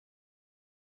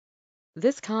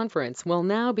This conference will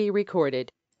now be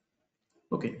recorded.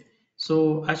 Okay,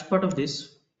 so as part of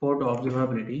this pod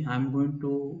observability, I'm going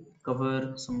to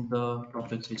cover some of the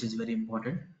topics which is very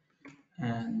important,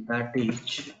 and that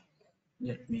is,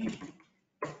 let me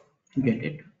get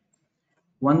it.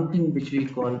 One thing which we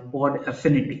call pod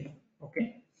affinity.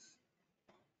 Okay,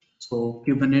 so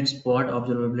Kubernetes pod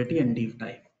observability and deep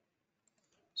dive.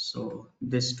 So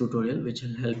this tutorial which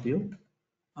will help you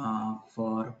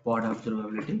for pod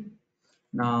observability.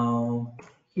 Now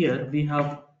here we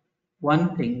have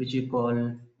one thing which we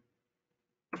call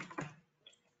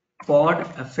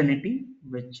PodAffnity,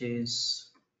 which is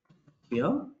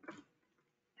here,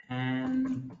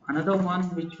 and another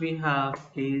one which we have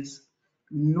is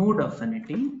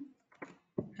NodeAffinity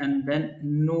and then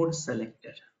node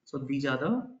selector. So these are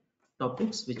the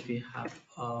topics which we have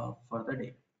for the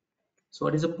day. So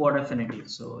what is a PodAffnity?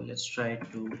 So let's try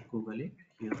to Google it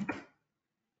here,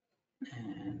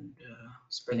 and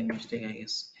spelling mistake, I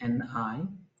guess, N-I-P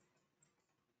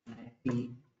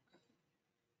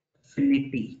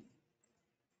affinity.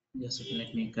 Just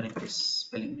let me correct this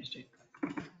spelling mistake.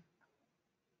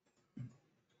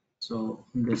 So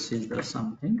this is the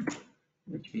something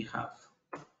which we have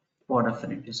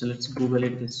PodAffnity. So let's Google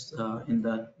it this in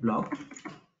the blog,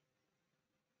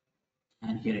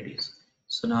 and here it is.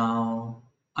 So now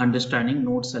understanding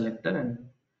node selector and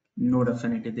node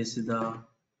affinity. This is the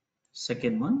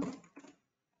second one,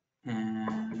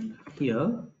 and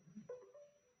here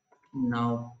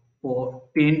now for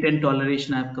paint and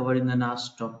toleration I've covered in the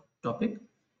last topic.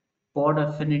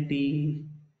 PodAffnity,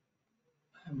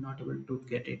 I'm not able to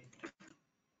get it.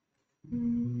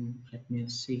 Let me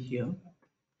see here.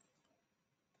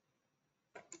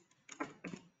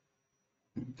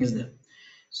 Is there?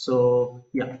 So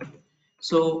yeah,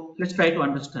 so let's try to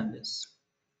understand this.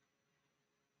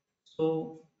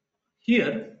 So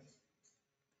here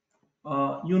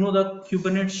you know the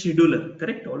Kubernetes scheduler,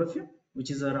 correct, all of you, which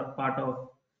is a part of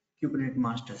Kubernetes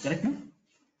master, correct, no?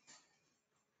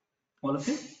 All of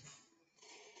you?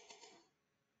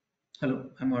 Hello,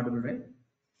 I'm audible, right?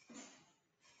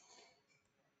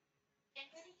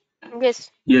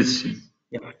 Yes. Yes.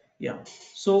 Yeah, yeah.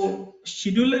 So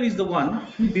scheduler is the one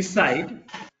who decide,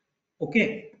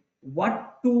 okay,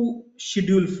 what to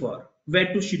schedule for,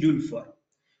 where to schedule for.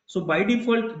 So by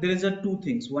default, there is a two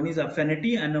things. One is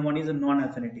affinity and one is a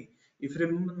non-affinity. If you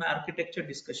remember my architecture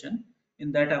discussion,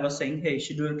 in that I was saying, hey,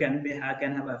 scheduler can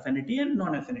have affinity and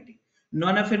non-affinity.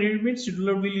 Non-affinity means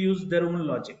scheduler will use their own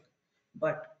logic,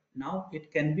 but now it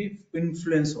can be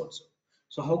influence also.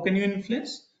 So how can you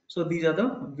influence? So these are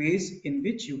the ways in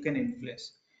which you can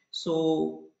influence.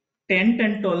 So tent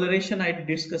and toleration I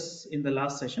discussed in the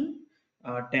last session,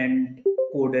 tent,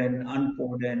 coden,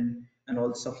 uncoden, and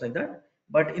all stuff like that.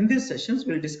 But in these sessions,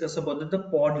 we'll discuss about the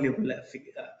pod level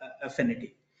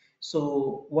affinity.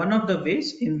 So one of the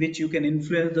ways in which you can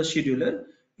influence the scheduler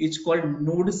is called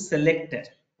node selector.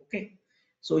 Okay.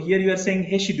 So here you are saying,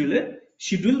 hey scheduler,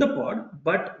 schedule the pod,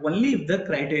 but only if the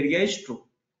criteria is true.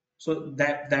 So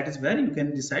that is where you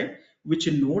can decide which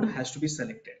node has to be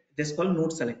selected. This is called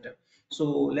node selector. So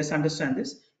let's understand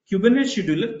this. Kubernetes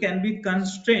scheduler can be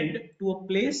constrained to a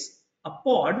place a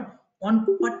pod on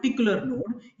particular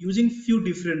node using few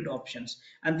different options,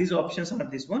 and these options are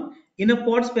this one. In a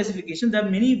pod specification, there are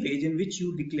many ways in which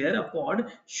you declare a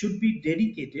pod should be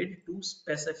dedicated to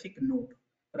specific node.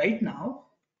 Right now,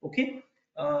 okay,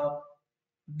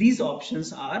 these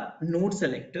options are node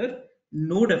selector,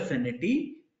 node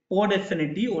affinity, pod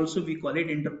affinity, also we call it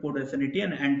interpod affinity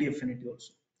and anti-affinity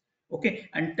also. Okay,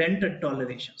 and tent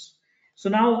tolerations. So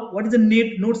now what is the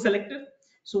node selector?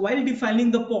 So while defining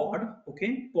the pod,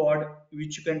 okay, pod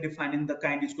which you can define in the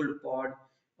kind is called pod,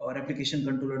 or application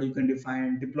controller you can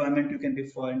define, deployment you can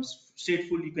define,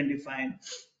 stateful you can define,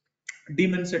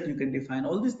 daemon set you can define,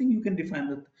 all these things you can define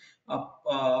with a,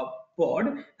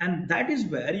 pod, and that is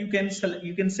where you can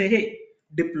say, hey,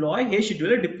 deploy, hey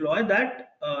scheduler, deploy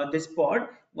that this pod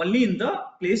only in the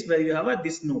place where you have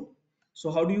this node.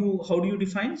 So how do you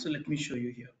define? So let me show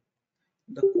you here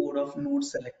the code of node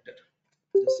selector.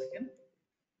 Just a second.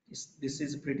 This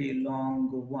is a pretty long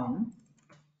one,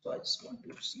 so I just want to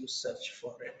use search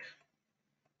for it.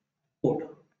 Code.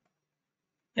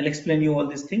 I'll explain you all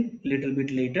this thing a little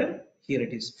bit later. Here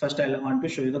it is. First, I want to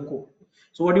show you the code.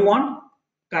 So what do you want?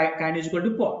 Kind is equal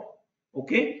to pod.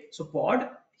 Okay. So pod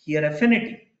here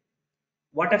affinity.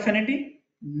 What affinity?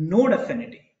 Node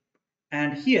affinity.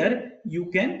 And here you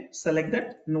can select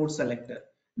that node selector.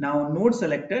 Now node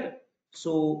selector.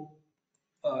 So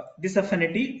this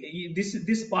affinity,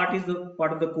 this part is the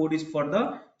part of the code is for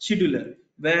the scheduler.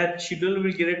 where scheduler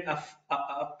will get it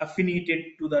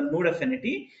affiniated to the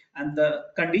NodeAffinity, and the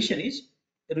condition is,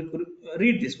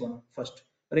 read this one first,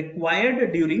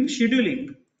 required during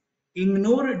scheduling,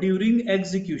 ignore during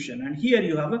execution, and here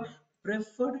you have a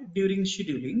preferred during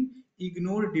scheduling,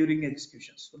 ignore during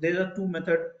execution. So there are two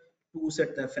methods to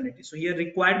set the affinity. So here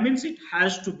required means it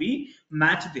has to be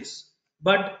match this,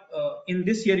 but in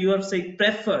this here you are saying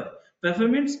preferred.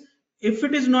 Preferred means if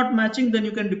it is not matching, then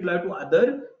you can deploy to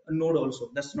other node also,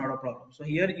 that's not a problem. So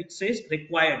here it says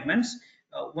required means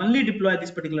only deploy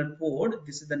this particular pod,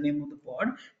 this is the name of the pod,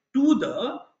 to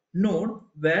the node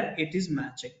where it is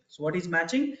matching. So what is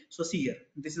matching? So see here,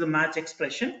 this is the match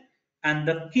expression, and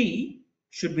the key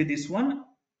should be this one,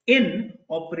 in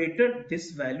operator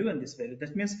this value and this value.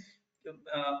 That means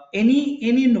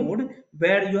any node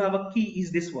where you have a key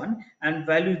is this one and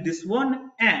value this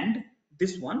one and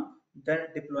this one, then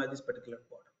deploy this particular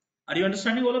pod. Are you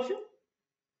understanding, all of you?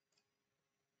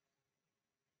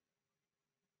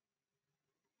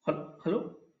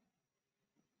 Hello?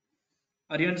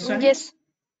 Are you understanding? Yes,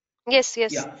 yes,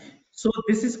 yes. Yeah. So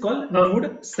this is called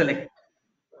node select.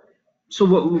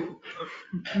 So,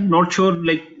 not sure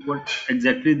like what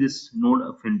exactly this node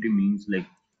affinity means. Like,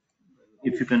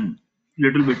 if you can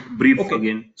little bit brief Okay.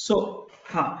 again. So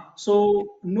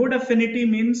node affinity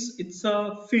means it's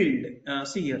a field.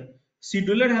 See here,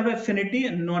 scheduler have affinity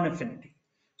and non-affinity.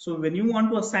 So when you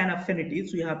want to assign affinity,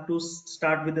 so you have to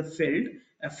start with the field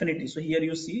affinity. So here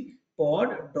you see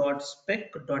pod dot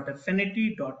spec dot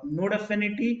affinity dot node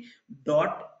affinity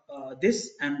dot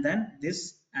this and then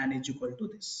this and is equal to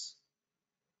this.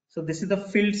 So this is the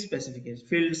field specification,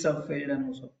 field, subfield, and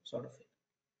also sort of field.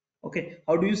 Okay,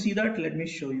 how do you see that? Let me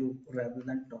show you rather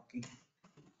than talking.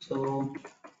 So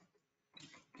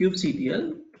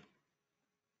kubectl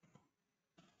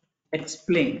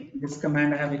explain, this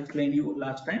command I have explained you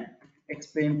last time.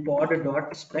 Explain pod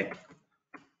dot spec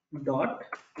dot,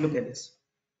 look at this.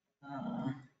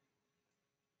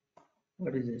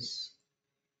 What is this?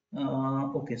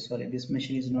 Okay, sorry, this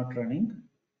machine is not running.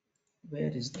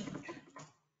 Where is that?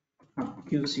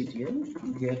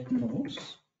 Kubectl get nodes.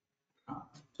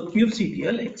 So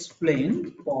kubectl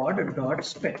explain pod dot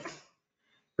spec.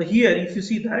 So here, if you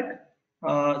see that,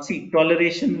 see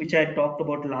toleration, which I talked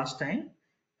about last time,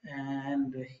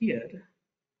 and here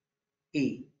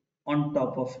A on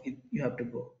top of it, you have to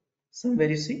go somewhere.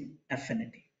 You see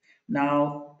affinity.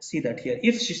 Now see that here,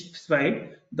 if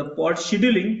specified the pod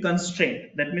scheduling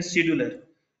constraint, that means scheduler,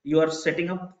 you are setting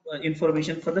up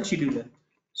information for the scheduler.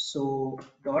 So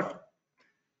dot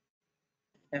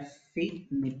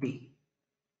affinity.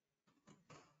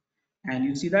 And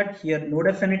you see that here node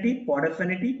affinity, pod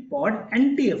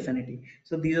anti-affinity.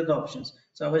 So these are the options.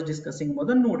 So I was discussing about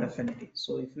the node affinity.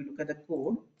 So if you look at the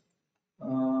code,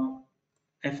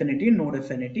 affinity, node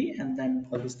affinity, and then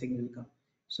all this thing will come.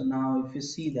 So now if you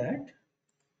see that,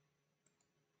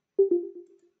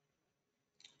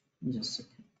 just a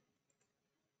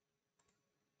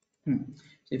second.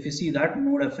 So if you see that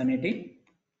node affinity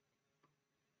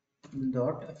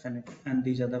dot affinity, and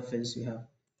these are the fields, you have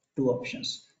two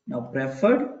options. Now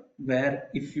preferred, where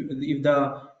if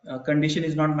the condition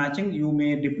is not matching, you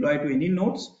may deploy to any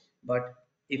nodes, but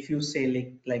if you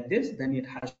say like this, then it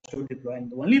has to deploy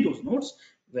in only those nodes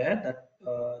where that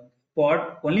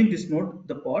pod, only this node,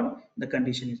 the pod, the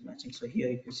condition is matching. So here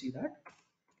if you see that,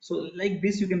 so like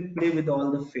this you can play with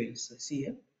all the fields. See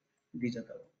here, these are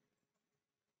the,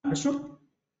 understood?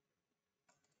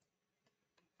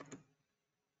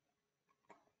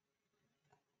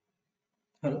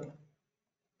 Hello.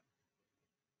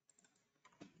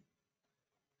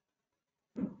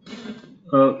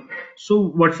 So,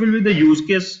 what will be the use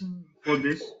case for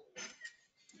this?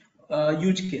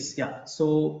 Use case, yeah.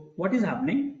 So what is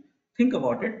happening, think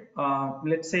about it.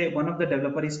 Let's say one of the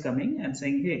developer is coming and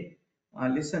saying, hey,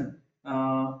 listen,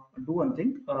 do one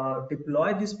thing,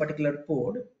 deploy this particular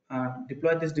code,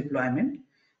 deploy this deployment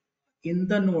in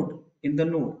the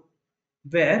node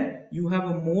where you have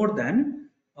a more than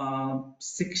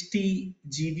 60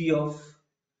 GB of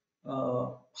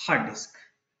hard disk,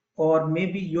 or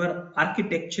maybe your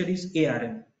architecture is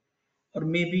ARM, or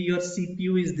maybe your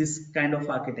CPU is this kind of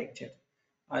architecture,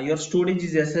 your storage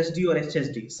is SSD or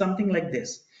HSD, something like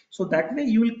this. So that way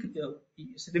you will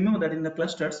remember that in the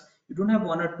clusters you don't have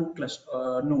one or two cluster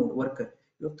node worker,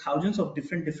 you have thousands of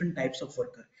different types of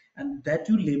worker, and that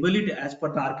you label it as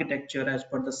per the architecture, as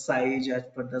per the size, as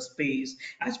per the space,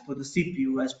 as per the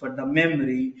CPU, as per the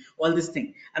memory, all this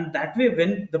thing. And that way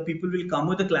when the people will come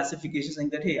with the classification saying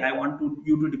that, hey, I want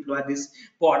you to deploy this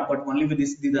pod but only with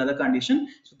these other condition,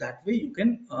 so that way you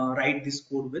can write this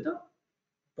code with the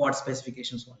pod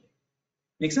specifications only.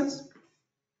 Make sense?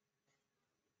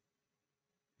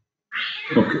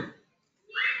 Okay.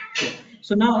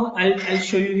 So now I'll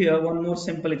show you here one more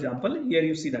simple example. Here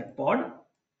you see that pod,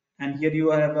 and here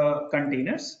you have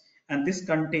containers, and this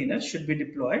container should be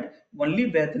deployed only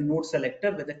where the node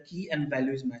selector, where the key and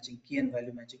value is matching, key and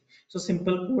value matching. So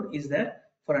simple code is there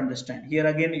for understand. Here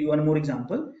again, you one more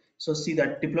example. So see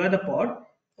that deploy the pod,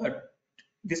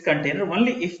 this container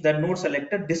only if the node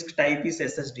selector disk type is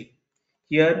SSD.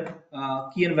 Here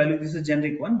key and value, this is a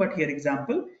generic one, but here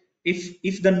example,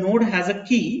 if the node has a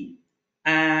key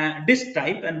disk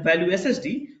type and value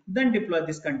SSD, then deploy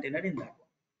this container in that one.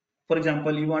 For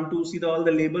example, you want to see all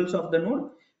the labels of the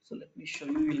node. So let me show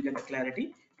you, you'll get a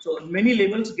clarity. So many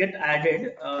labels get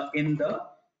added in the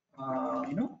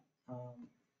um,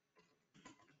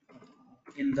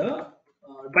 in the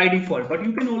by default, but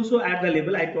you can also add the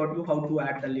label. I taught you how to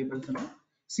add the labels now.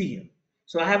 See here,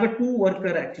 so I have a two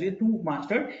worker, actually two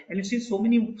master, and you see so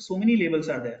many labels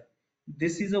are there.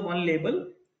 This is a one label,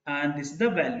 and this is the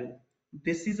value.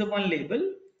 This is a one label,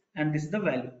 and this is the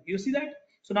value. You see that?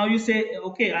 So now you say,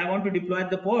 okay, I want to deploy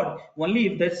the pod only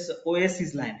if this OS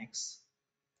is Linux,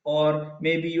 or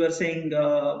maybe you are saying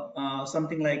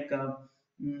something like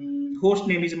host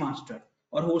name is master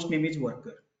or host name is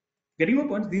worker. Getting my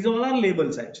points? These all are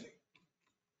labels actually.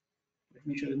 Let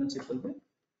me show you in a simple way.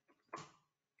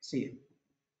 See it.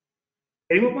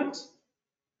 Getting my points?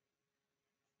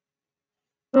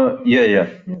 Yeah, yeah.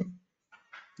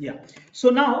 Yeah. So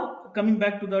now coming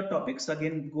back to the topics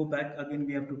again, go back again.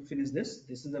 We have to finish this.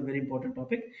 This is a very important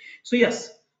topic. So yes,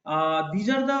 these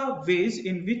are the ways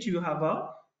in which you have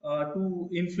to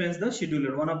influence the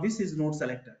scheduler. One of this is node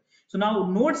selector. So now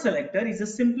node selector is the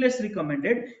simplest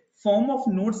recommended form of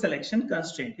node selection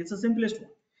constraint. It's the simplest one.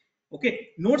 Okay,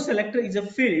 node selector is a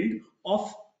field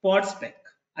of pod spec.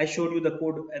 I showed you the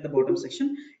code at the bottom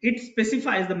section. It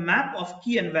specifies the map of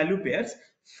key and value pairs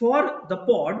for the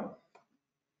pod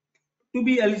to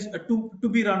be to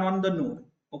be run on the node.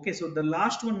 Okay, so the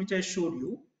last one which I showed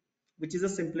you, which is the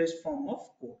simplest form of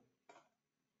code.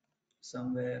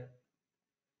 Somewhere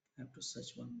I have to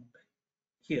search one more time.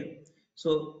 Here.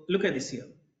 So look at this here.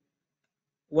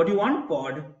 What you want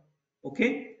pod,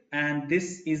 okay, and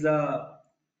this is a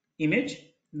image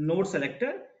node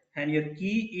selector, and your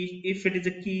key is, if it is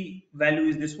a key value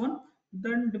is this one,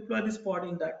 then deploy this pod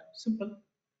in that. Simple.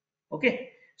 Okay,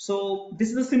 so this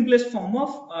is the simplest form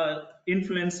of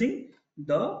influencing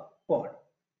the pod.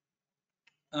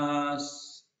 uh,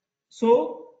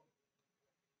 so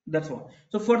that's one.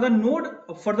 So for the node,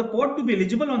 for the pod to be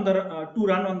eligible on the to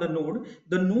run on the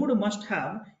node must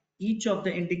have each of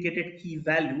the indicated key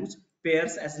values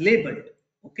pairs as labeled.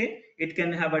 Okay, it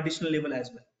can have additional label as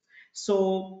well.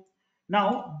 So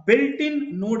now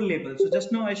built-in node labels. So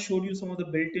just now I showed you some of the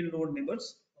built-in node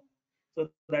labels. So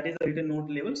that is the built-in node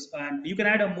labels, and you can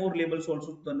add a more labels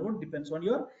also to the node, depends on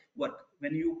your work.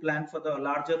 When you plan for the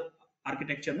larger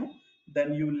architecture, no,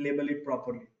 then you label it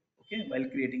properly, okay, while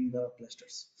creating the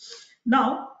clusters.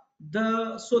 Now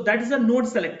so that is a node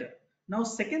selector. Now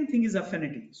second thing is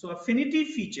affinity. So affinity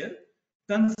feature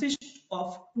consists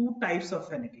of two types of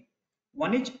affinity.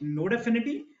 One is node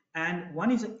affinity and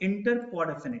one is inter-pod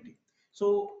affinity.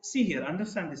 So see here,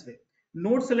 understand this way.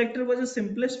 Node selector was the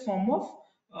simplest form of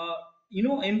uh,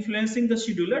 influencing the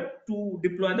scheduler to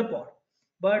deploy the pod,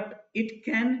 but it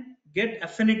can get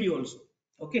affinity also.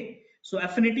 Okay, so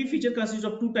affinity feature consists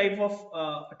of two types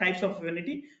of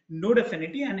affinity: node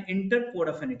affinity and inter-pod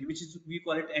affinity, which is we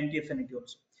call it anti affinity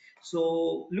also.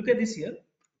 So look at this here.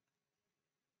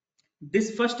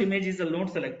 This first image is a node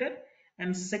selector,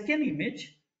 and second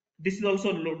image, this is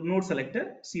also node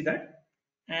selector. See that,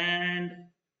 and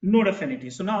node affinity.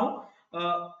 So now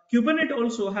Kubernetes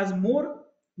also has more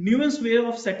nuanced way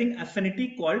of setting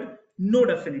affinity called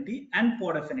node affinity and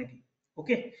pod affinity.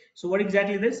 Okay, so what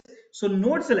exactly this? So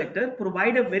node selector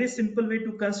provide a very simple way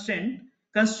to constrain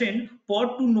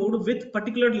pod to node with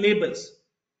particular labels.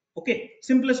 Okay,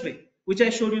 simplest way, which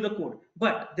I showed you the code.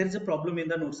 But there is a problem in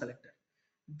the node selector.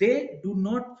 They do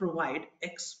not provide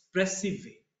expressive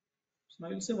way. So now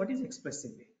you'll say, what is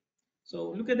expressive way?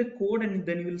 So look at the code and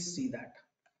then you will see that.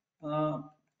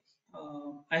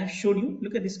 I have showed you,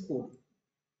 look at this code.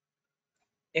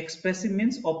 Expressive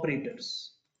means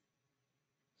operators.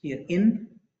 Here in,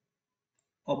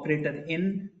 operator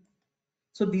in.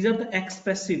 So these are the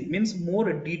expressive, means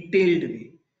more detailed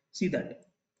way. See that.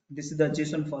 This is the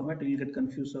JSON format. You get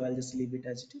confused, so I'll just leave it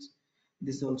as it is.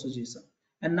 This is also JSON.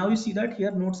 And now you see that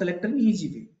here node selector in easy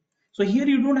way. So here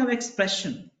you don't have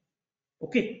expression.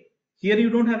 Okay, here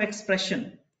you don't have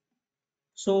expression.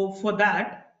 So for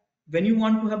that, when you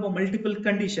want to have a multiple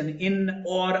condition in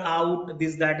or out,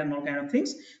 this, that, and all kind of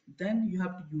things, then you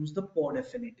have to use the pod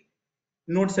affinity.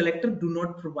 Node selector do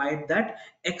not provide that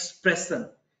expression.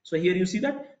 So here you see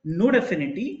that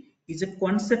NodeAffinity is a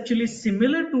conceptually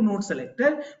similar to node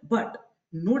selector, but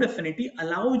NodeAffinity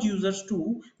allows users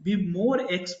to be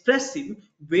more expressive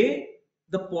way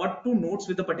the pod to nodes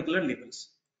with the particular labels.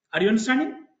 Are you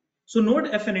understanding? So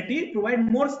NodeAffinity provide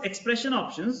more expression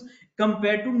options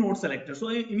compared to node selector. So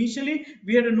initially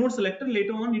we had a node selector,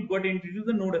 later on it got introduced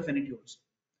the NodeAffinity also.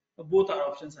 Both our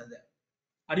options are there.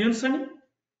 Are you understanding?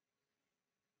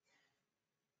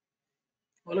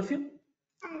 All of you?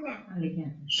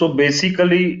 So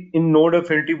basically, in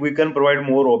NodeAffinity, we can provide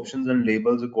more options and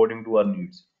labels according to our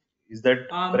needs. Is that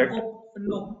correct?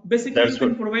 No, basically you That's what.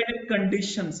 can provide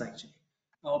conditions actually.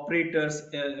 Operators,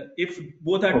 if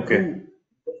both are Okay.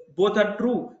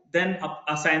 true, then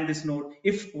assign this node.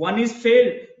 If one is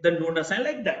failed, then don't assign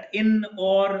like that. In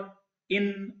or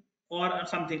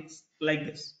something like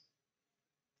this.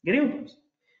 Getting your points?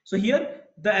 So here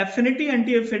the affinity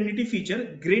anti-affinity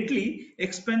feature greatly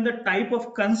expand the type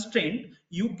of constraint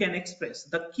you can express.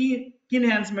 The key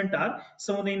enhancement are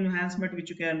some of the enhancement which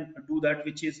you can do that,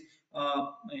 which is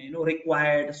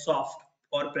required, soft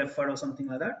or preferred or something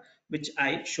like that, which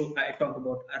I talked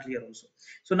about earlier also.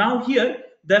 So now here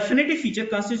the affinity feature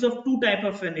consists of two type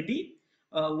of affinity.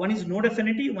 One is node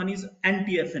affinity, one is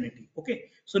anti affinity.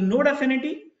 Okay, so node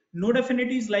affinity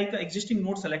is like an existing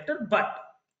node selector, but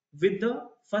with the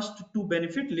first two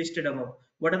benefits listed above.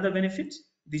 What are the benefits?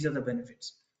 These are the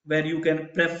benefits where you can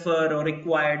prefer or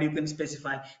required, you can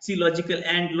specify. See, logical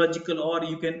and logical, or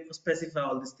you can specify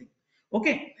all these things.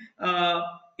 Okay.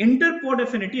 Inter-pod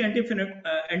affinity,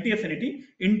 anti-affinity,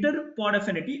 inter-pod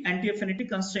affinity, anti-affinity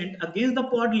constraint against the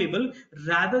pod label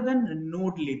rather than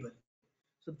node label.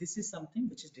 So this is something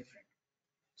which is different.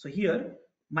 So here,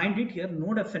 mind it, here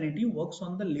node affinity works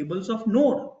on the labels of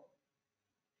node,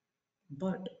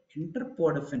 but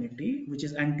interpod affinity, which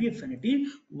is anti-affinity,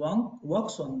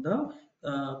 works on the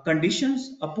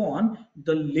conditions upon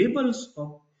the labels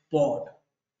of pod.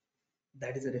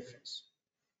 That is the difference.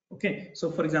 Okay,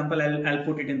 so for example, I'll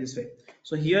put it in this way.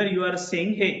 So here you are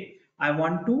saying, hey, I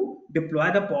want to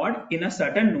deploy the pod in a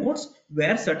certain nodes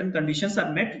where certain conditions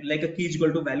are met, like a key is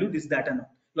equal to value, this, that, and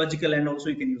logical, and also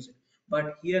you can use it.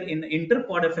 But here in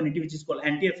interpod affinity, which is called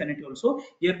anti-affinity also,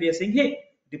 here we are saying, hey,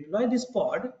 deploy this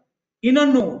pod in a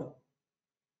node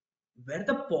where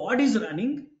the pod is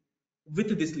running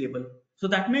with this label. So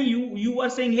that means you are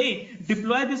saying, hey,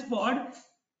 deploy this pod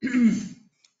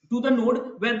to the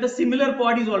node where the similar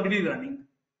pod is already running.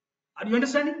 Are you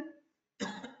understanding?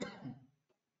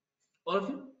 All of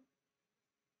you?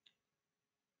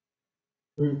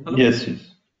 Hello? Yes,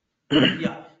 yes.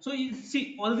 Yeah. So you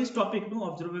see, all this topic, no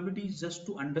observability is just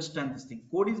to understand this thing.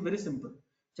 Code is very simple.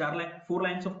 4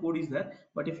 lines of code is there,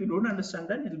 but if you don't understand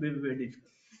that, it will be very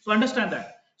difficult. So understand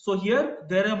that. So here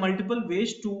there are multiple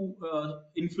ways to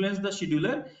influence the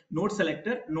scheduler, node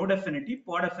selector, node affinity,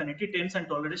 pod affinity, tense and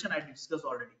toleration. I discussed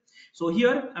already. So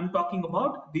here I'm talking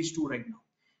about these two right now.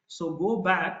 So go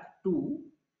back to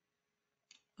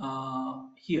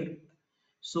here.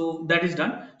 So that is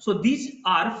done. So these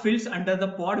are fields under the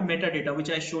pod metadata,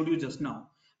 which I showed you just now.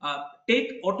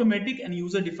 Take automatic and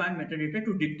user defined metadata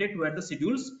to detect where to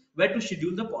schedule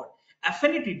the pod.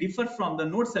 Affinity differ from the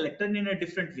node selector in a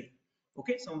different way.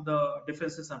 Okay, some of the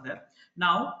differences are there.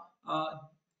 Now,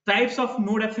 types of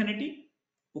node affinity.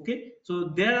 Okay,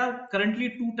 so there are currently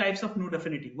two types of node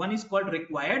affinity. One is called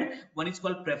required, one is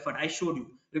called preferred. I showed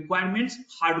you. Required means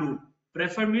hard rule.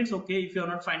 Preferred means, okay, if you are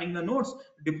not finding the nodes,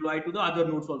 deploy to the other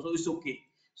nodes also, it's okay.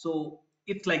 So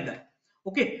it's like that.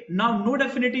 Okay, now node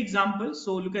affinity example.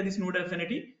 So look at this node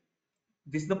affinity.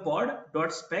 This is the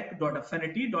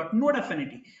pod.spec.affinity.node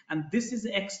affinity, and this is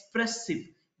expressive,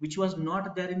 which was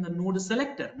not there in the node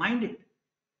selector. Mind it.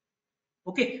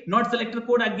 Okay, node selector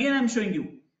code, again I'm showing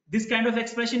you this kind of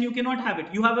expression. You cannot have it.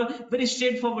 You have a very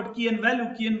straightforward key and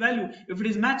value. If it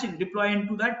is matching, deploy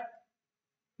into that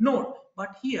node.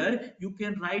 But here you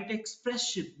can write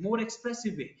more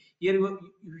expressive way. Here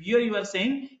you are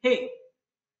saying, hey,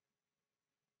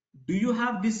 do you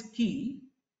have this key,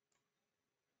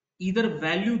 either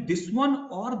value this one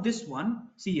or this one?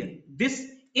 See here, this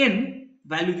in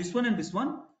value this one and this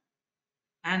one,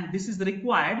 and this is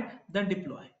required, then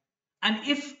deploy. And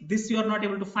if this you are not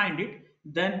able to find it,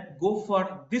 then go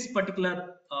for this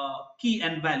particular key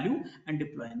and value and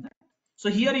deploy in that. So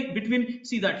here between,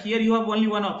 see that here you have only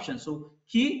one option. So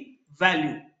key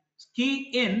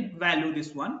in value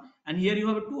this one, and here you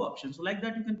have two options. So like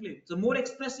that you can play. It's a more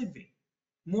expressive way,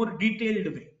 more detailed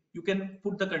way you can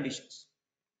put the conditions.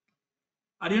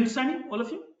 Are you understanding, all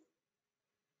of you?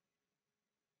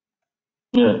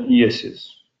 Yes, yes.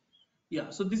 Yeah,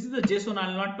 so this is the JSON.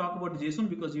 I'll not talk about JSON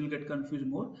because you'll get confused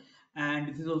more. And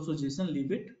this is also JSON,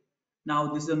 leave it.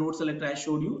 Now this is a node selector I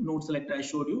showed you, node selector I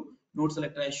showed you, node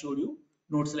selector I showed you,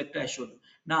 node selector I showed you.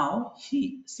 Now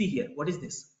see here, what is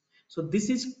this? So this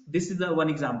is the one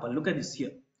example. Look at this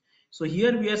here. So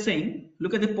here we are saying,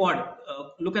 look at the pod,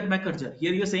 look at my cursor.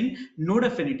 Here you are saying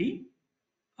NodeAffinity,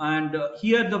 and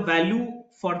here the value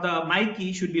for the my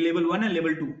key should be level 1 and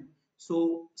level 2.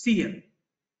 So see here,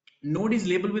 node is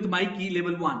labeled with my key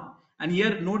level 1, and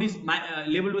here node is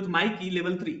labeled with my key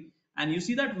level 3, and you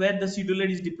see that where the scheduler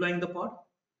is deploying the pod,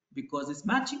 because it's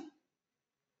matching.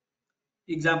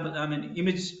 Example, I mean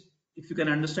image, if you can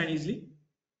understand easily.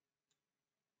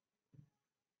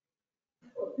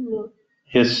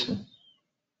 Yes.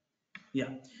 Yeah,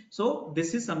 so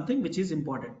this is something which is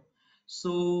important.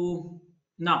 So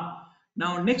now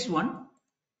next one,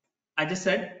 I just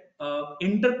said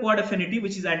inter-pod affinity,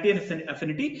 which is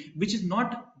anti-affinity, which is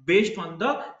not based on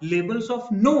the labels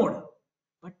of node,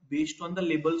 but based on the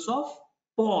labels of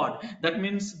pod. That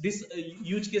means this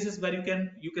use cases where you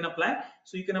can apply.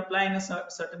 So you can apply in a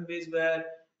certain ways where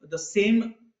the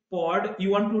same pod,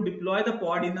 you want to deploy the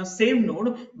pod in the same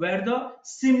node where the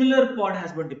similar pod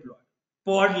has been deployed.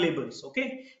 Pod labels.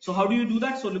 Okay. So how do you do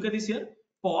that? So look at this here.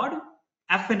 Pod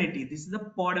affinity. This is the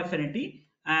pod affinity,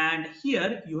 and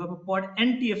here you have a pod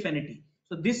anti-affinity.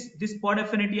 So this pod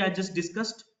affinity I just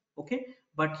discussed, okay,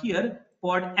 but here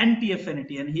pod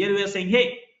anti-affinity, and here we are saying,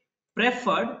 hey,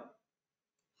 preferred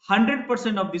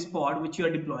 100% of this pod which you are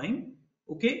deploying,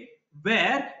 okay,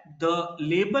 where the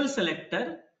label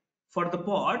selector for the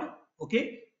pod,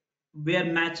 okay, we are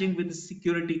matching with the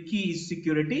security key is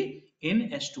security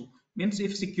in S2. Means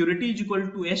if security is equal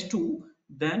to S2,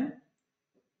 then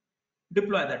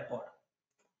deploy that pod.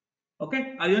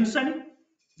 Okay, are you understanding?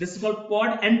 This is called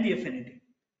pod anti-affinity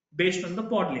based on the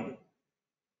pod label.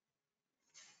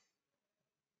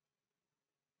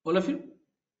 All of you?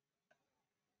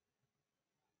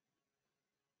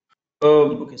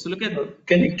 Okay, so look at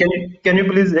Can you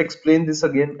please explain this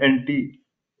again?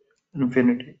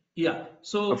 Anti-infinity yeah.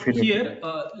 So affinity. here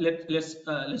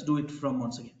let's do it from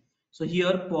once again. So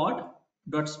here pod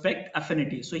dot spec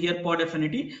affinity. So here pod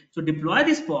affinity. So deploy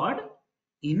this pod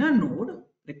in a node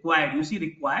required. You see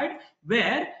required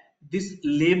where this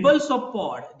labels of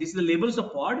pod. This is the labels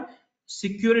of pod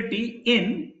security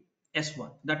in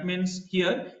S1. That means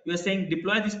here you are saying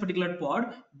deploy this particular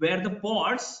pod where the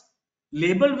pods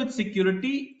labeled with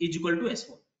security is equal to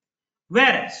S1.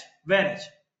 Whereas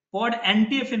pod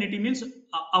anti-affinity means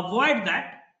avoid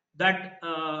that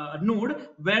node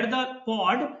where the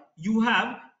pod you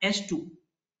have S2.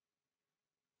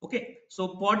 Okay, so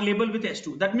pod label with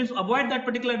S2. That means avoid that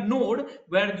particular node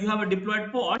where you have a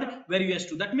deployed pod where you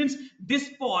S2. That means this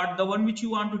pod, the one which you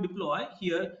want to deploy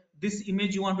here, this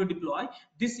image you want to deploy,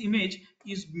 this image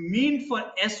is meant for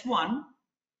S1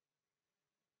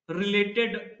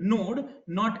 related node,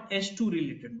 not S2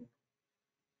 related node.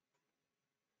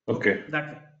 Okay,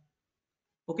 that way.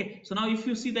 Okay, so now if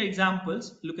you see the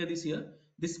examples, look at this here.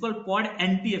 This is called pod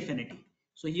anti-affinity.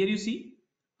 So here you see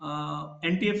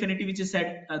anti-affinity, which is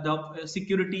set the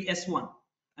security S1,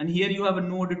 and here you have a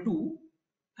node 2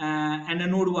 and a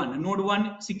node 1. A node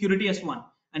 1 security S1,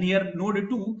 and here node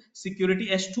 2 security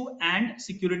S2 and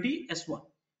security S1.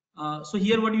 So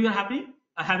here what you are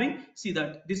having, see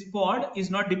that this pod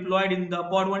is not deployed in the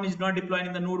pod 1 is not deployed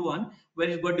in the node 1, where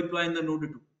it got deployed in the node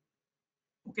 2.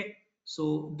 Okay,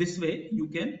 so this way you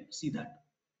can see that.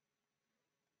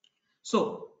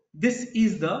 So this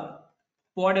is the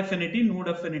pod affinity, node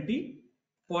affinity,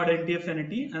 pod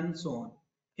anti-affinity, and so on.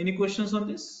 Any questions on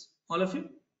this, all of you?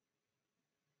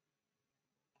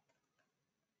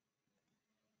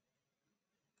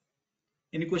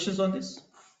 Any questions on this?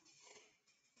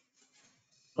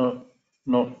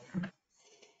 No.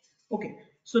 Okay,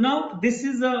 so now this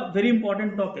is a very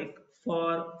important topic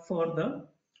for the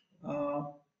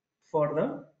pod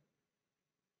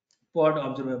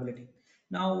observability.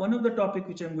 Now, one of the topic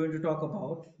which I'm going to talk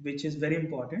about, which is very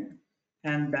important,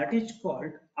 and that is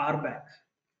called RBAC.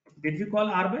 Did we call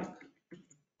RBAC?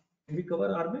 Did we cover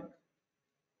RBAC?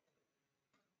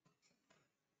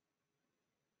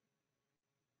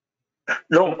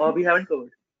 No, we haven't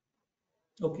covered.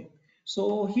 Okay.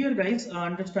 So here, guys,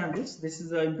 understand this. This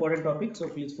is an important topic, so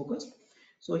please focus.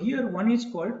 So here, one is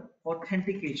called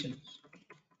authentication,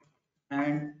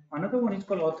 and another one is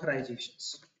called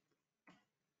authorizations.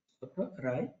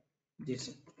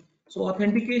 Authorization. So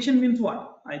authentication means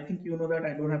what? I think you know that.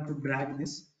 I don't have to drag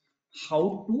this.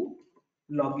 How to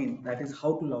log in? That is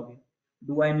how to log in.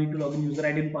 Do I need to log in user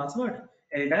ID and password,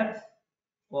 LDAP,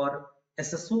 or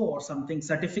SSO or something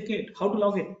certificate? How to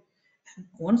log in?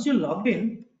 Once you logged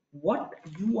in, what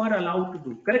you are allowed to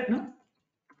do. Correct, no?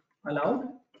 Allowed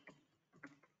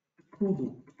to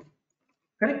do.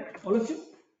 Correct, all of you?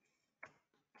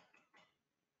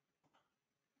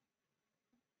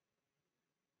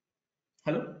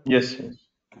 Hello? Yes, yes.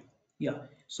 Yeah.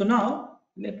 So now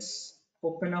let's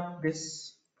open up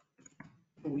this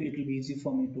tool. It will be easy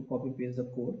for me to copy paste the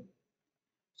code.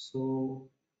 So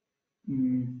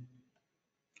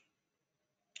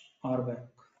RBAC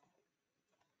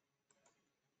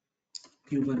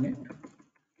Kubernetes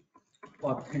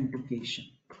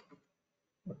authentications.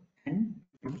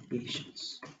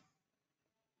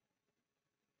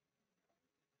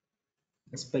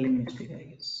 The spelling mistake, I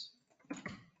guess.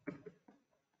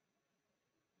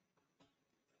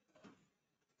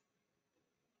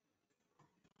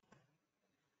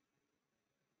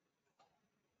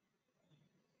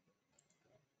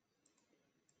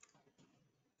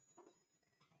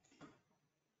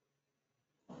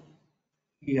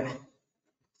 Yeah.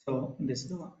 So this is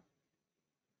the one.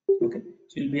 Okay.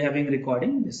 So you'll be having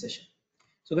recording this session.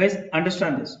 So guys,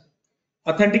 understand this.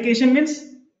 Authentication means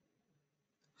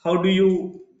how do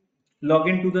you log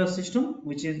into the system,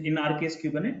 which is in our case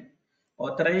Kubernetes.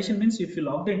 Authorization means if you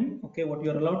logged in, okay, what you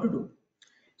are allowed to do.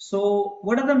 So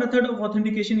what are the method of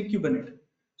authentication in Kubernetes?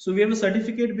 So we have a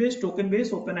certificate based, token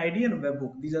based, OpenID and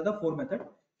webhook. These are the 4 methods.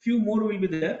 Few more will be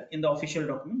there in the official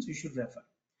documents. You should refer.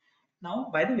 Now,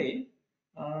 by the way,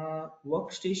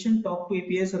 workstation talk to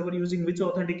API server using which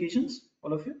authentications?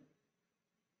 All of you?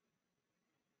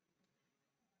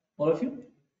 All of you?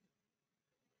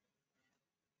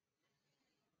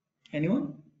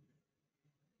 Anyone?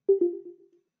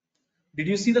 Did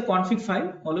you see the config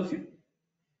file? All of you?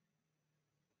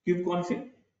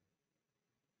 Kubeconfig?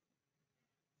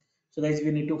 So guys,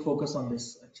 we need to focus on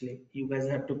this. Actually, you guys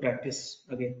have to practice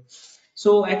again.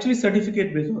 So actually,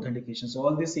 certificate based authentication. So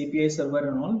all this API server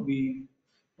and all, we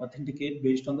authenticate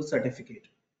based on the certificate.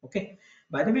 Okay.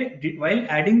 By the way, while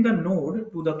adding the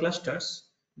node to the clusters,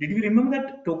 did you remember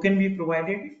that token we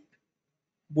provided?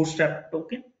 Bootstrap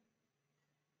token.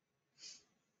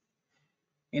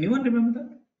 Anyone remember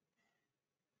that?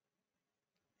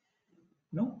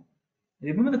 No.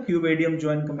 Remember the kubeadm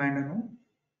join command and all?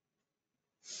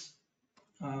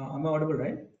 Am I audible,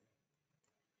 right?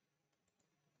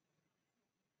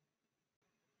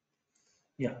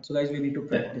 Yeah. So guys, we need to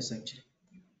practice actually.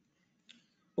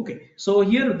 Okay, so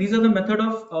here these are the method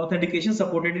of authentication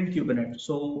supported in Kubernetes.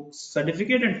 So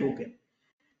certificate and token.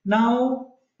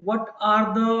 Now, what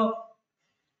are the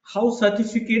how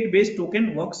certificate based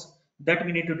token works that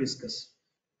we need to discuss.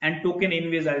 And token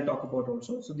anyways I'll talk about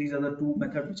also. So these are the 2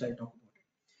 methods which I'll talk about.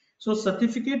 So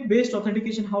certificate based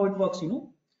authentication, how it works,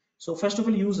 So first of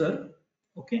all, user,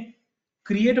 okay,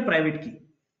 create a private key.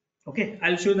 Okay,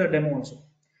 I'll show you the demo also.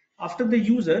 After the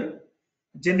user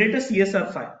generate a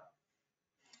CSR file.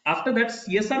 After that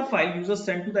CSR file, user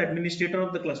sent to the administrator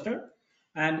of the cluster,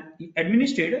 and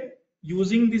administrator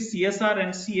using the CSR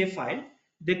and CA file,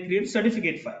 they create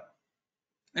certificate file.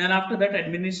 And after that,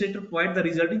 administrator provide the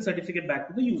resulting certificate back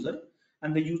to the user,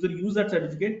 and the user use that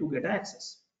certificate to get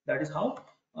access. That is how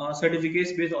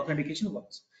certificates based authentication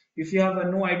works. If you have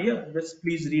no idea, just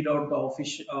please read out the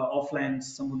official offline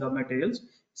some of the materials.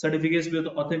 Certificates based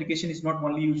authentication is not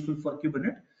only useful for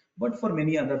Kubernetes but for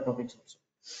many other topics also.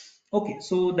 Okay,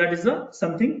 so that is the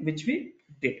something which we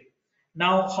did.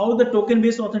 Now, how the token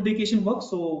based authentication works?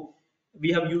 So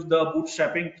we have used the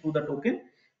bootstrapping through the token.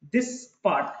 This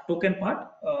part, token part,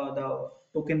 the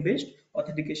token based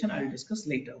authentication, I will discuss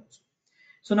later also.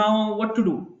 So now what to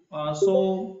do?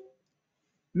 So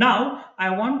now I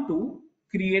want to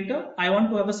I want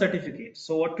to have a certificate.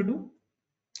 So what to do?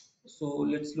 So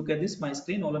let's look at this, my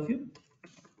screen, all of you.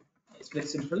 It's very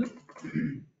simple.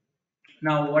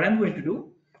 Now what I'm going to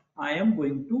do, I am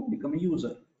going to become a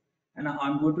user and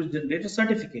I'm going to generate a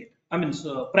certificate. I mean,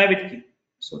 so private key.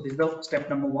 So this is the step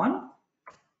number 1.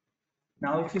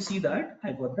 Now if you see that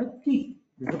I got the key,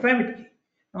 this is the private key.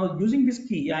 Now using this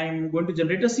key, I am going to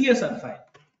generate a CSR file.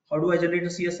 How do I generate a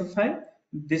CSR file?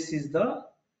 This is the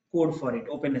code for it,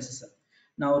 OpenSSL.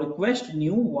 Now request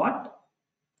new what?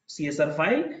 CSR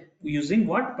file using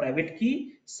what? Private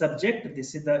key, subject,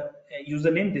 this is the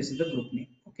username, this is the group name.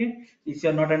 Okay, if you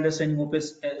are not understanding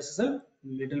OpenSSL,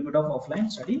 little bit of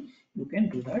offline study, you can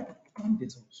do that on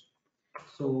this also.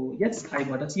 So yes, I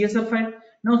got a CSR file.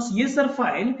 Now CSR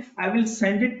file, I will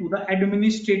send it to the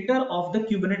administrator of the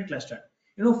Kubernetes cluster.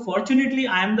 Fortunately,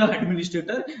 I am the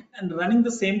administrator and running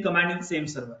the same command in the same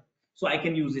server. So I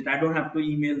can use it. I don't have to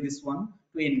email this one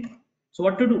to anyone. So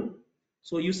what to do?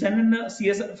 So you send in a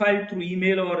CSR file through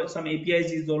email or some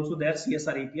APIs is also there,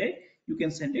 CSR API. You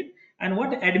can send it. And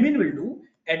what admin will do,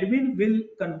 admin will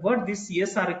convert this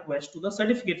CSR request to the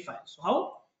certificate file. So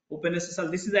how?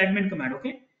 OpenSSL, this is the admin command,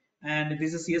 okay? And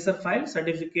this is CSR file,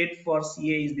 certificate for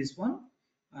CA is this one.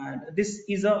 And this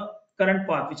is a current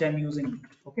path which I'm using,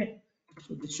 okay?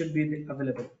 So this should be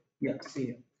available. Yeah, see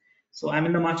here. So I'm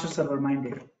in the master server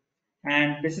minded.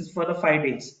 And this is for the 5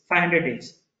 days, 500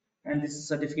 days. And this is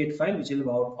certificate file which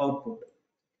will output.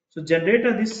 So generate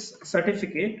this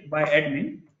certificate by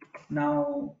admin.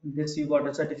 Now this you got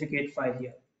a certificate file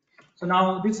here. So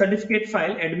now this certificate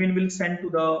file admin will send to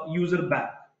the user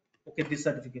back. Okay, this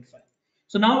certificate file.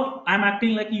 So now I'm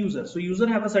acting like a user. So user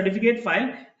have a certificate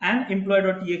file and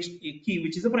employee.txt key,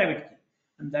 which is a private key.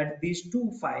 And that these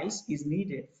two files is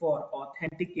needed for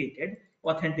authenticating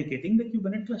the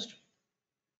Kubernetes cluster.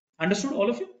 Understood, all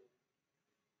of you?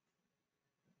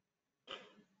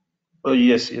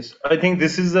 Yes, yes. I think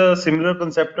this is a similar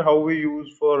concept how we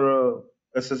use for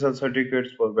SSL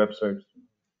certificates for websites.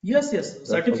 Yes, yes. That's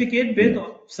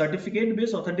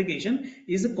Certificate-based authentication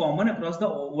is common across the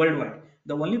worldwide.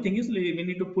 The only thing is we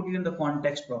need to put it in the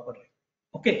context properly.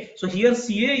 Okay, so here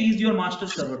CA is your master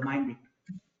server, mind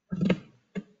it.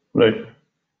 Right.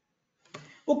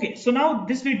 Okay, so now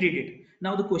this we did it.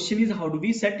 Now the question is how do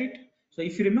we set it? So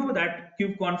if you remember that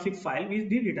kubeconfig file, we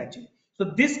did it actually. So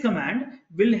this command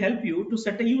will help you to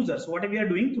set a user. So what we are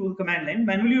doing through the command line,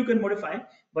 manually you can modify,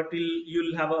 but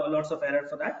you'll have lots of error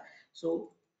for that.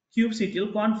 So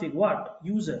kubectl config what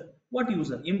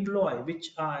user employee,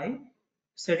 which I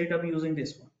set it up using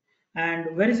this one.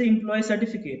 And where is the employee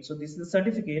certificate? So this is the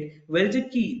certificate. Where is the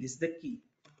key? This is the key.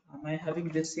 Am I having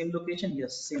this same location?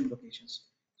 Yes, same locations.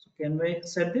 So can we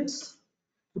set this?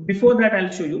 So before that,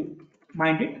 I'll show you.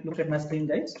 Mind it. Look at my screen,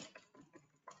 guys.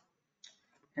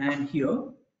 And here,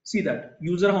 see that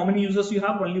user. How many users you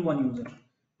have? Only one user.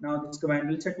 Now this command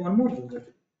will set one more user.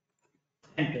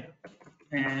 Enter.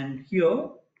 And here,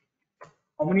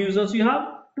 how many users you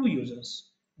have? Two users.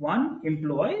 One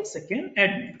employee, second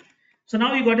admin. So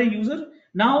now you got a user.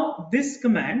 Now this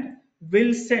command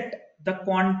will set the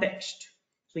context.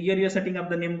 So here you are setting up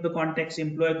the name of the context,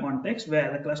 employee context,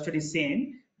 where the cluster is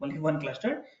same, only one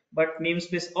cluster, but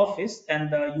namespace office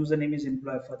and the username is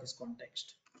employee for this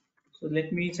context. So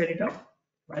let me set it up.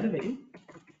 By the way,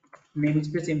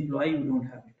 namespace employee you don't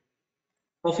have it.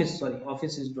 Office, sorry,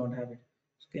 offices don't have it.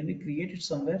 So can we create it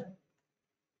somewhere?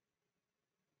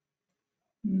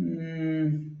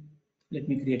 Let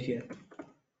me create here.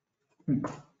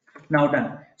 Now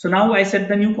done. So now I set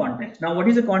the new context. Now what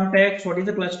is the context? What is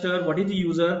the cluster? What is the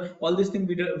user? All these things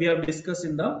we have discussed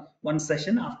in the one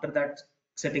session after that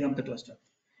setting up the cluster.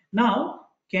 Now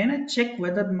can I check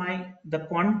whether the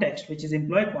context, which is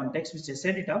employee context, which I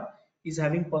set it up, is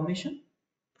having permission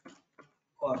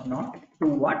or not to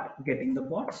what? Getting the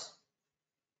pods.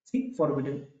 See,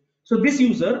 forbidden. So this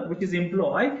user, which is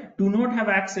employee, do not have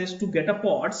access to get a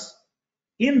pods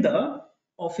in the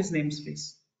office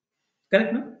namespace.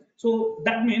 Correct, no? So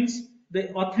that means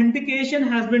the authentication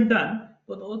has been done,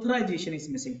 but the authorization is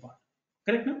missing part.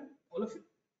 Correct, no? All of you.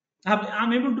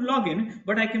 I'm able to log in,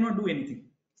 but I cannot do anything.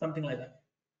 Something like that.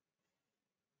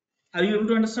 Are you able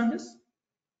to understand this?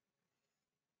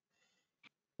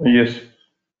 Yes.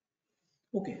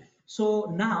 Okay.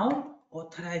 So now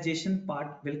authorization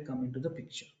part will come into the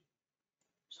picture.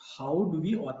 So how do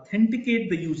we authenticate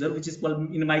the user, which is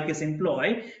called in my case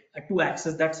employee, to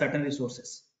access that certain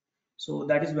resources? So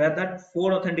that is where that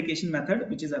 4 authentication method,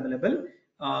 which is available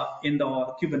in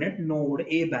the Kubernetes node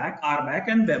ABAC, RBAC,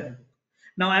 and webhook.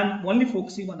 Now I'm only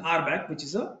focusing on RBAC, which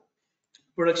is a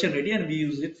production ready, and we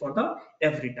use it for the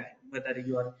every time, whether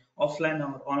you are offline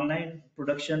or online,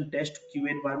 production, test,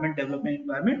 QA environment, development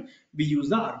environment, we use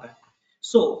the RBAC.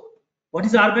 So what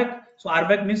is RBAC? So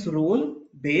RBAC means role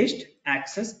based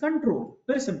access control.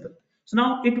 Very simple. So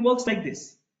now it works like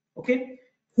this. Okay,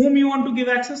 whom you want to give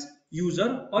access?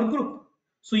 User or group.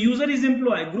 So user is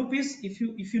employee, group is, if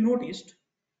you noticed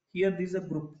here, this is a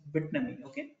group bitnami.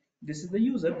 Okay, this is the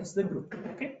user, this is the group.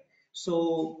 Okay,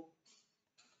 so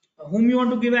whom you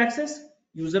want to give access?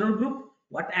 User or group.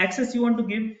 What access you want to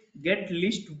give? Get,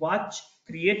 list, watch,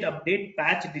 create, update,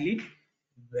 patch, delete.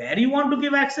 Where you want to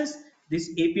give access? This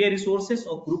API resources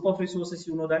or group of resources,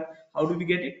 you know that. How do we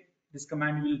get it? This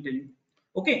command will tell you.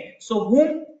 Okay, so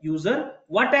whom? User.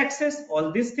 What access?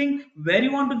 All this thing. Where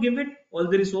you want to give it? All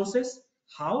the resources.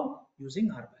 How? Using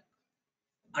RBAC.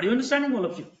 Are you understanding, all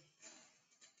of you?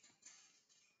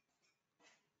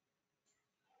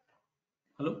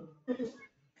 Hello?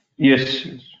 Yes.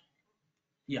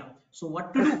 Yeah. So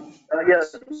what to do?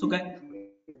 Yes. So guys,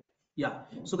 yeah.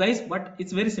 So guys, what,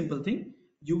 it's very simple thing.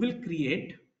 You will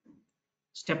create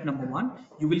step number 1.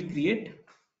 You will create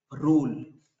role.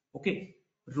 Okay,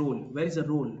 role. Where is the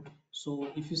role? So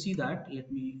if you see that,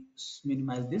 let me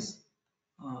minimize this.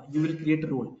 You will create a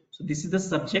role. So this is the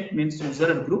subject, means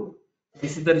user and group.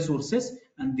 This is the resources,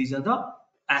 and these are the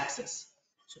access.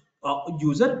 So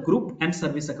user, group, and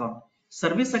service account.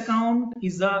 Service account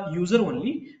is a user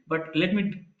only, but let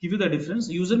me give you the difference.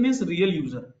 User means real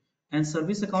user, and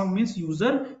service account means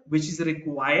user which is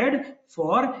required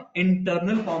for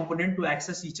internal component to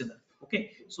access each other.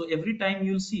 Okay, so every time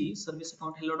you'll see service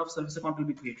account, a lot of service account will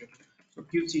be created. So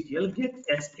kubectl get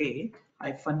sa-a.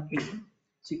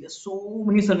 See, there's so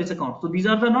many service accounts. So these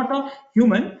are the not a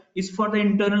human, it's for the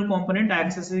internal component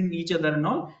accessing each other and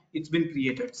all. It's been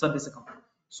created service account.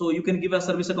 So you can give a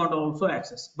service account also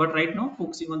access. But right now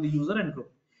focusing on the user and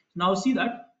group. Now see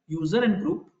that user and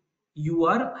group, you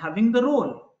are having the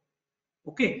role.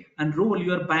 Okay, and role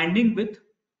you are binding with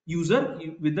user,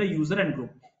 with the user and group.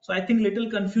 So I think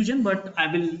little confusion, but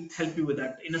I will help you with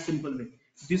that in a simple way.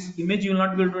 This image you will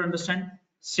not be able to understand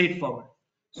straightforward.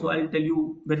 So I'll tell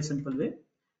you very simple way.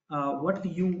 What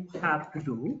you have to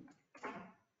do,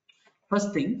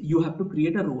 first thing you have to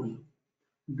create a role.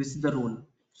 This is the role.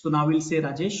 So now we'll say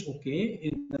Rajesh. Okay,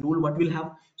 in the role what we'll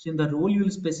have, so in the role you will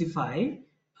specify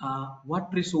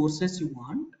what resources you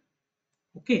want.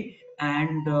 Okay,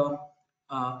 and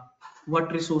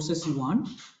what resources you want,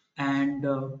 and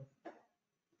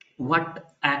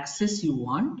what access you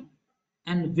want,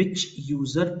 and which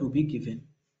user to be given.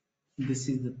 This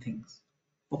is the things.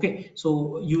 Okay,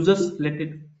 so users, let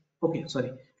it, okay,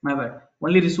 sorry, my bad,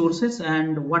 only resources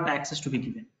and what access to be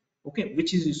given. Okay,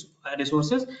 which is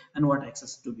resources and what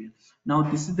access to be given. Now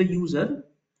this is the user,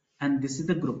 and this is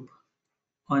the group,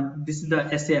 and this is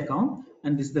the SA account,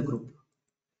 and this is the group.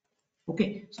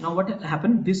 Okay, so now what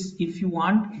happened, this, if you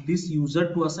want this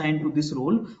user to assign to this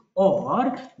role,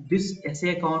 or this SA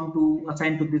account to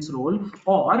assign to this role,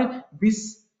 or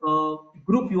this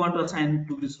group you want to assign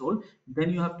to this role,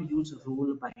 then you have to use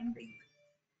role binding.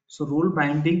 So role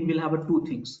binding will have two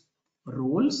things,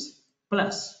 roles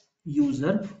plus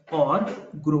user or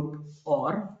group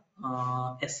or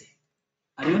SA.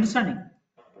 Are you understanding,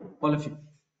 all of you?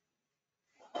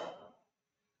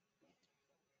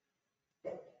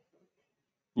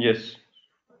 Yes.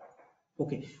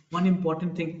 Okay, one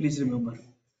important thing, please remember,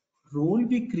 role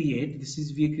we create, this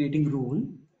is we are creating role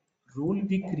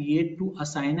we create to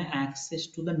assign access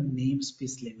to the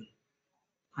namespace level.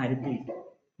 I repeat,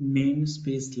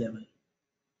 namespace level.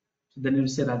 So then you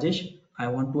say, Rajesh, I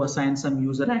want to assign some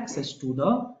user access to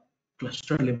the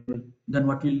cluster level. Then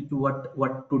what will do,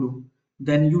 what to do?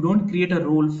 Then you don't create a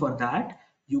role for that,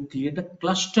 you create a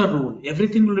cluster role.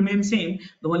 Everything will remain same,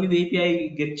 the only the API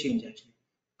get changed actually.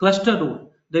 Cluster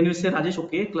role. Then you say, Rajesh,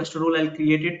 okay, cluster role, I'll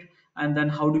create it, and then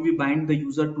how do we bind the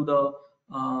user to the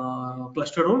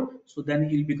cluster role? So then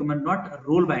it'll become a not a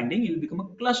role binding, it'll become a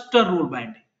cluster role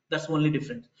binding. That's the only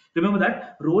difference. Remember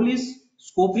that role is,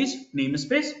 scope is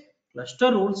namespace,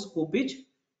 cluster role scope is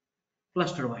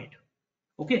cluster wide.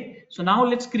 Okay, so now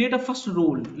let's create a first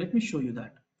role. Let me show you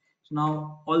that. So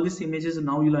now all these images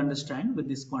now you'll understand with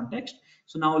this context.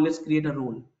 So now let's create a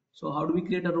role. So how do we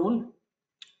create a role?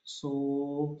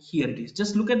 So here it is.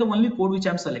 Just look at the only code which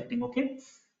I'm selecting. Okay.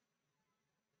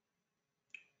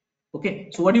 Okay.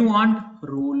 So what do you want?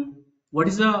 Role. What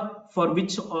is the, for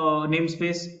which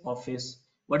namespace? Office.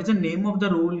 What is the name of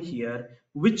the role here?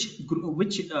 Which group,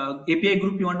 which API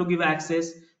group you want to give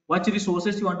access? What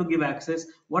resources you want to give access?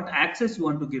 What access you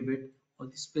want to give it? All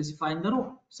this specify in the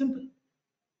role. Simple.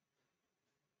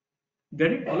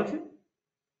 Get it, all of you?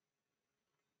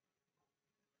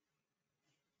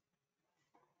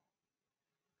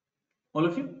 All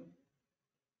of you?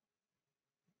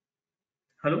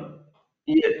 Hello?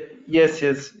 Yes,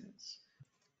 yes.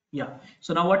 Yeah.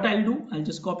 So now what I'll do, I'll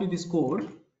just copy this code,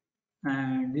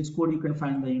 and this code you can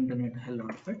find the internet, a hell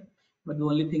lot of it. But the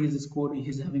only thing is this code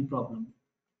is having problem.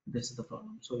 This is the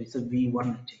problem. So it's a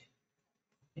V1 actually.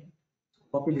 Okay.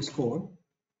 Copy this code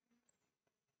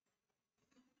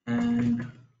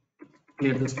and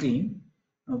clear the screen.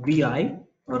 Vi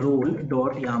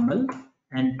role.yaml,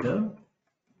 enter,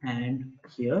 and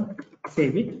here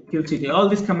save it, qct. All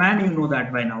this command you know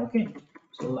that by now. Okay,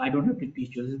 so I don't have to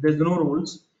teach you. There's no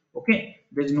roles. Okay,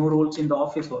 there's no roles in the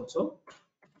office also.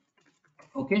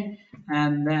 Okay,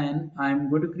 and then I'm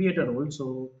going to create a role.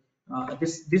 So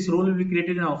this role will be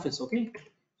created in office. Okay,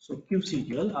 so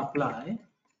kubectl apply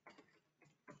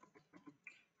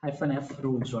 -f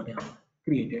roles.yaml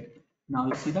created. Now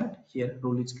you see that here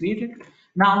role is created.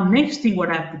 Now next thing what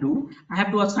I have to do, I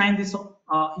have to assign this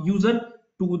user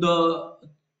to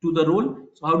the role.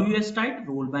 So how do you assign?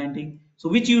 Role binding. So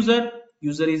which user?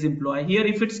 User is employee. Here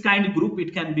if it's kind of group,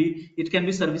 it can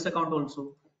be service account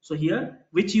also. So here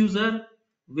which user?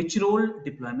 Which role?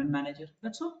 Deployment manager.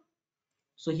 That's all.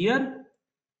 So here,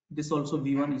 this also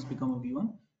v1 is become a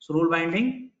v1. So role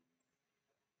binding,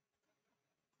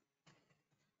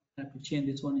 I have to change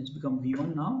this one. It's become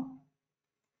v1 now.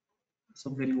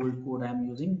 Some very old code I am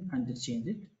using and just change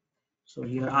it. So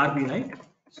here RB, right?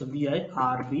 So vi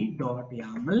RB dot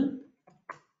YAML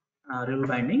role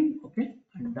binding. Okay,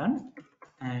 and done.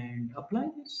 And apply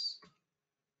this.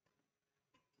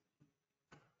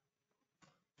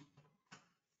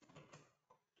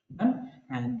 Done.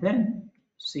 And then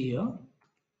see here,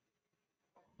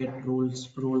 get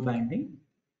role binding.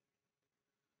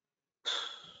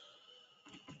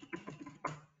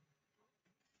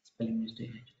 Spelling mistake.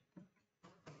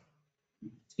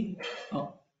 See?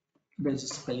 Oh, there's a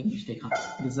spelling mistake.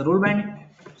 This is the role binding.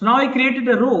 So now I created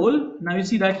a role. Now you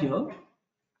see that here.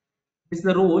 This is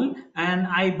the role, and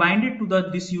I bind it to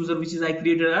this user which is I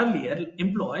created earlier,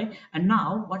 employee. And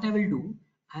now what I will do,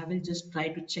 I will just try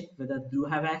to check whether do you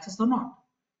have access or not.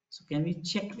 So can we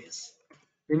check this?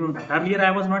 Remember that earlier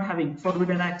I was not having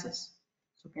forbidden access.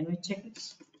 So can we check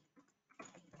this?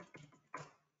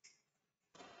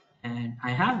 And I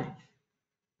have it.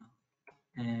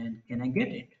 And can I get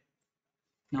it?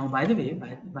 Now, by the way,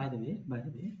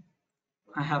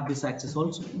 I have this access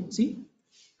also. See,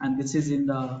 and this is in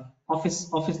the office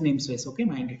namespace. Okay,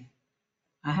 mind it.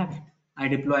 I have it. I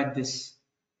deployed this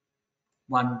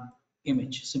one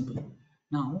image. Simple.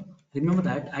 Now, remember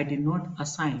that I did not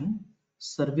assign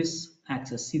service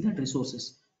access. See that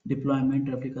resources, deployment,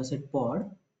 replica set,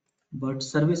 pod, but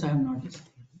service I have not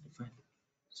defined.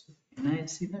 So can I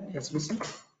see that SVC?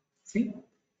 See,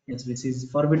 SVC is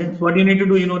forbidden. What you need to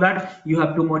do, you know that you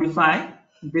have to modify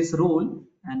this role,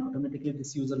 and automatically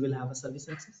this user will have a service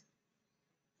access.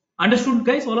 Understood,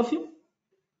 guys, all of you?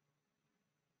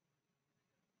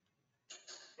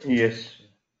 Yes.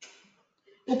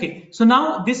 Okay, so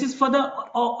now this is for the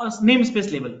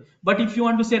namespace level. But if you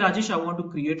want to say, Rajesh, I want to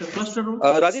create a cluster role,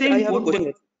 Rajesh, same I have a code.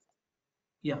 question.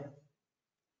 Yeah.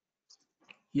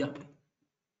 Yeah.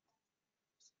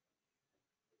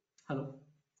 Hello.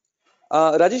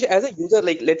 Rajesh, as a user,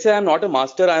 like let's say I'm not a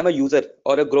master, I'm a user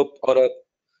or a group or a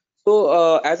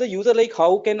as a user, like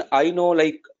how can I know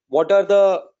like what are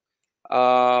the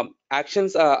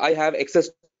actions I have access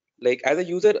to? Like as a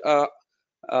user,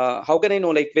 how can I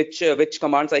know like which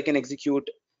commands I can execute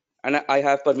and I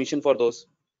have permission for those?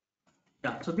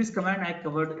 Yeah, so this command I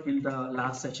covered in the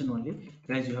last session only.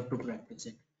 Guys, you have to practice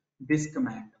it. This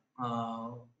command,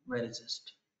 where is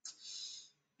it?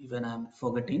 Even I'm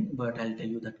forgetting, but I'll tell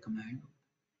you that command.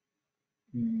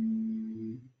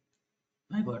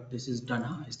 My God, this is done.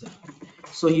 Huh? Is there?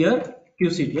 So here,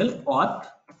 qctl auth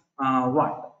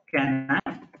what? Can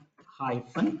I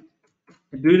hyphen?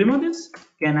 Do you remember this?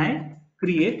 Can I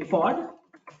create pod?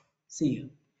 See here.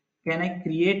 Can I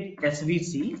create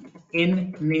SVC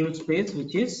in namespace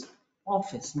which is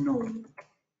office? No.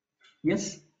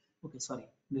 Yes. Okay. Sorry.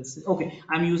 This. Okay.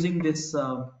 I'm using this.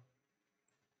 My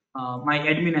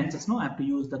admin access. No, I have to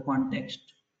use the context.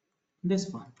 This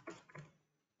one.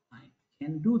 I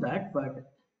can do that,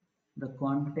 but the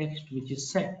context which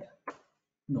is set.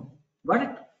 No. Got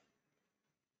it?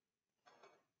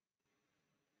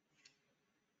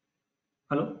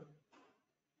 Hello.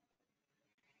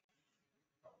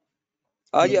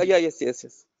 Yeah, yes.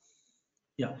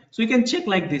 Yeah, so you can check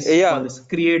like this for Yeah. this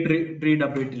create, read,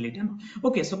 update, delete.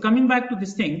 Okay, so coming back to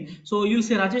this thing, so you'll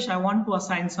say, Rajesh, I want to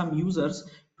assign some users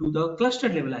to the cluster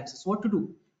level access. What to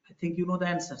do? I think you know the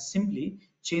answer. Simply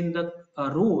change the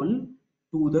role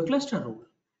to the cluster role,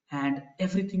 and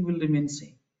everything will remain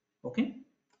same. Okay,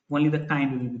 only the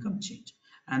kind will become changed.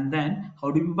 And then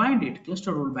how do you bind it?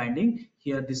 Cluster role binding.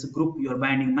 Here, this group your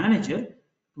binding manager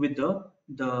with the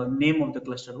name of the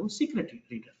cluster role secret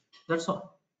reader. That's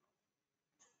all.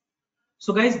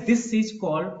 So guys, this is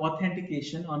called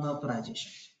authentication and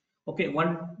authorization. Okay,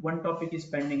 one topic is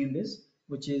pending in this,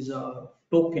 which is a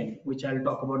token, which I'll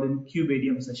talk about in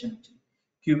kubeadm session. Actually,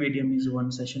 kubeadm is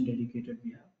one session dedicated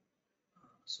we have,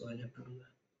 so I'll have to do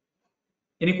that.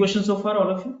 Any questions so far, all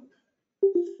of you?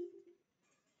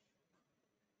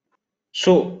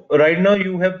 So right now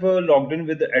you have logged in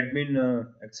with the admin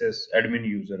access, admin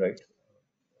user, right?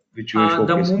 Which you are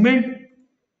The showcasing.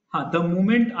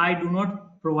 moment I do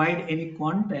not provide any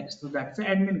context, so that's the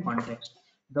admin context.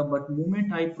 But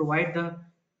moment I provide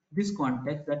this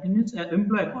context, that means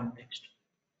employee context.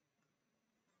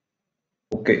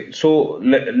 Okay, so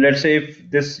let's say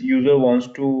if this user wants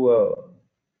to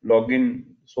log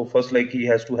in, so first like he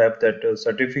has to have that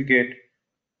certificate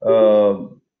uh,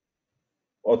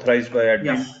 authorized by Yeah.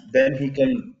 admin, then he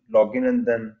can log in and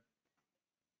then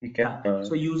he can Yeah. So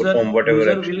perform user whatever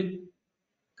user action. will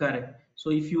correct. So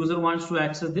if user wants to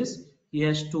access this, he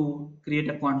has to create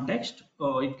a context,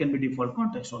 or it can be default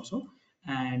context also,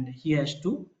 and he has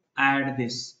to add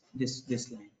this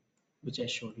line, which I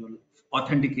showed you,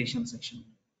 authentication section,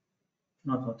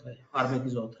 not authorization. RBAC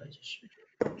is authorization.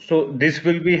 So this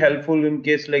will be helpful in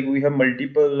case like we have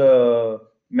multiple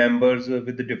members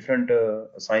with the different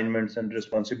assignments and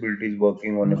responsibilities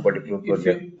working on a particular If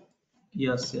project. you,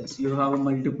 yes, you have a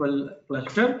multiple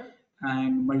cluster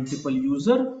and multiple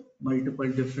user, multiple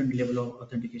different level of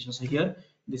authentication. So here,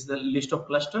 this is the list of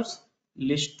clusters,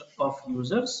 list of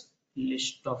users,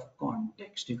 list of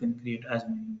context. You can create as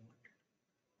many you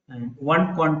want. And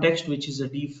one context which is a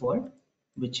default,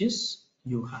 which is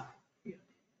you have here.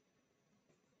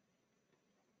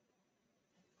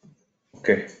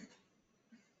 Okay.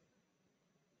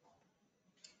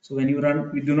 So when you run,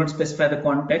 you do not specify the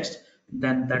context,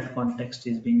 then that context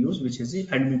is being used, which is the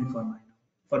admin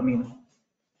for me now.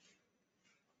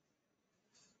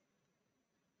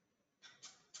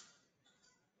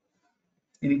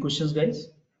 Any questions, guys?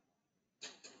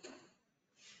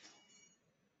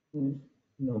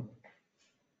 No.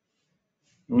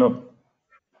 No.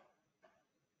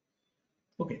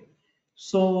 Okay,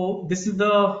 so this is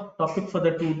the topic for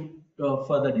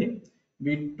the day.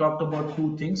 We talked about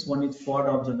two things. One is pod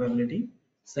observability.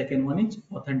 Second one is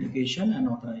authentication and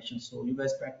authorization. So you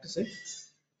guys practice it.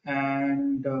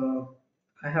 And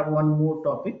I have one more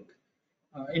topic.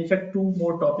 In fact, two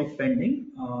more topic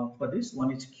pending for this.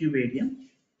 One is kubeadm,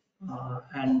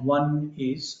 and one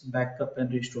is backup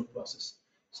and restore process.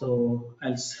 So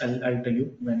I'll tell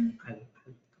you when I'll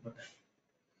cover that.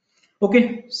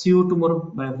 Okay, see you tomorrow.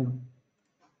 Bye everyone.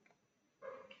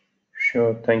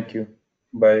 Sure. Thank you.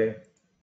 Bye.